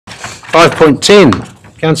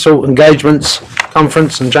5.10, council engagements,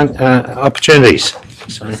 conference and opportunities.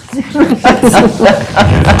 Sorry.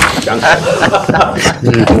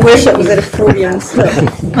 Worship was at a Freudian slip.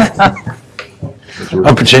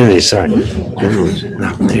 Opportunities, sorry.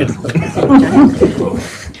 No.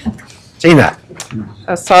 Tina.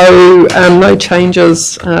 So no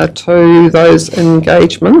changes to those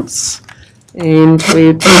engagements, and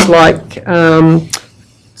we'd just like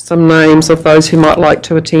some names of those who might like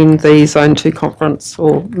to attend the Zone 2 conference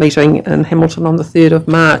or meeting in Hamilton on the 3rd of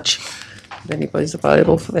March. If anybody's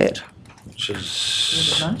available for that. Which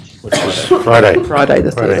is Friday. Friday the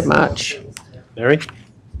 3rd of March. Mary?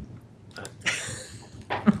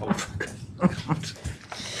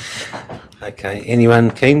 Okay, anyone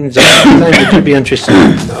keen? Would you be interested?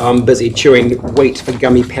 I'm busy chewing wheat for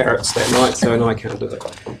gummy parrots that night, so no, I can't do it.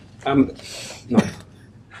 No.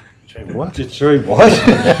 What? It's very what?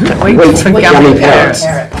 Wheat for gummy parrots.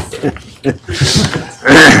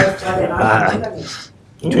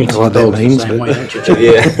 What that means, but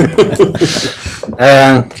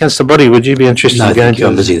Yeah. Councillor Body, would you be interested in going to?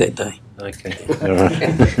 I'm busy that day. Okay, all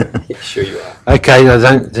right. Sure you are. Okay,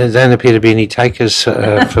 there don't appear to be any takers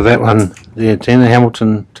for that one. The Tina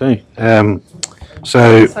Hamilton too.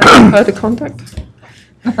 So Code of conduct.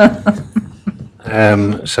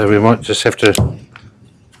 so we might just have to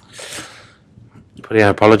put our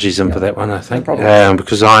apologies in for that one, I think,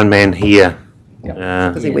 because Iron Man here.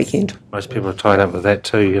 Busy weekend. Most people are tied up with that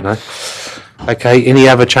too, you know. Okay, any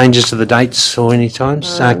other changes to the dates or any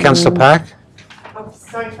times? Councillor Park?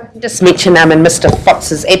 Sorry, if I can just mention in Mr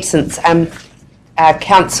Fox's absence,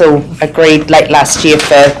 Council agreed late last year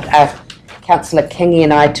for Councillor Kingy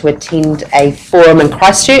and I to attend a forum in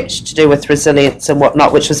Christchurch to do with resilience and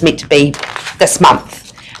whatnot, which was meant to be this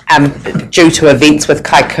month. Due to events with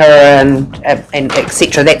Kaikoura and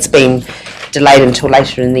etc., that's been delayed until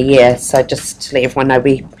later in the year. So just to let everyone know,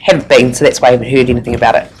 we haven't been, so that's why I haven't heard anything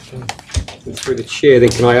about it. Through the chair, then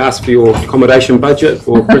can I ask for your accommodation budget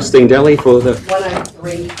for Christine Daly for the...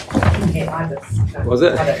 103 at Ibis. Was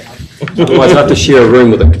it? Otherwise I'd have to share a room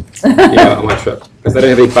with them. Yeah, on my trip. Because they don't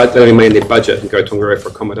have any budget, they don't have money in their budget and go to Tongariro for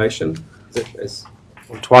accommodation.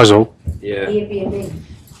 Twizel. Yeah. Airbnb.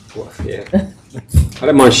 Well, yeah. I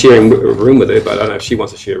don't mind sharing a room with her, but I don't know if she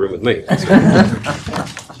wants to share a room with me.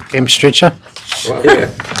 Camp stretcher. Well, yeah.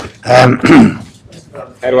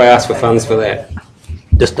 How do I ask for funds for that?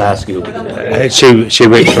 Just ask you. She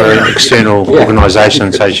worked for an external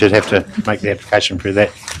organisation, so she'd have to make the application through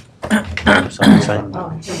that.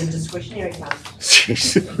 Discretionary fund.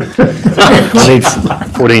 Jeez. I need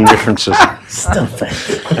 14 references. Stop it.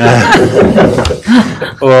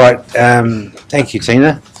 All right. Thank you,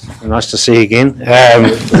 Tina. Nice to see you again. So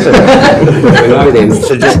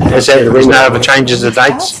there's no other changes to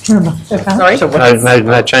dates? Sorry?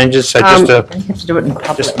 No changes, so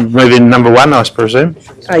just move in number one, I presume?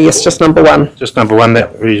 Yes, just number one. Just number one,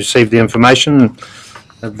 that we received the information,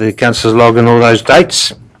 the councillors log in all those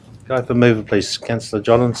dates. Go for mover, please. Councillor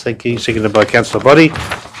Jollins, thank you. Seconded by Councillor Body.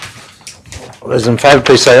 All those in favour,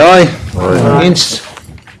 please say aye. Aye. Against?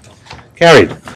 Carried.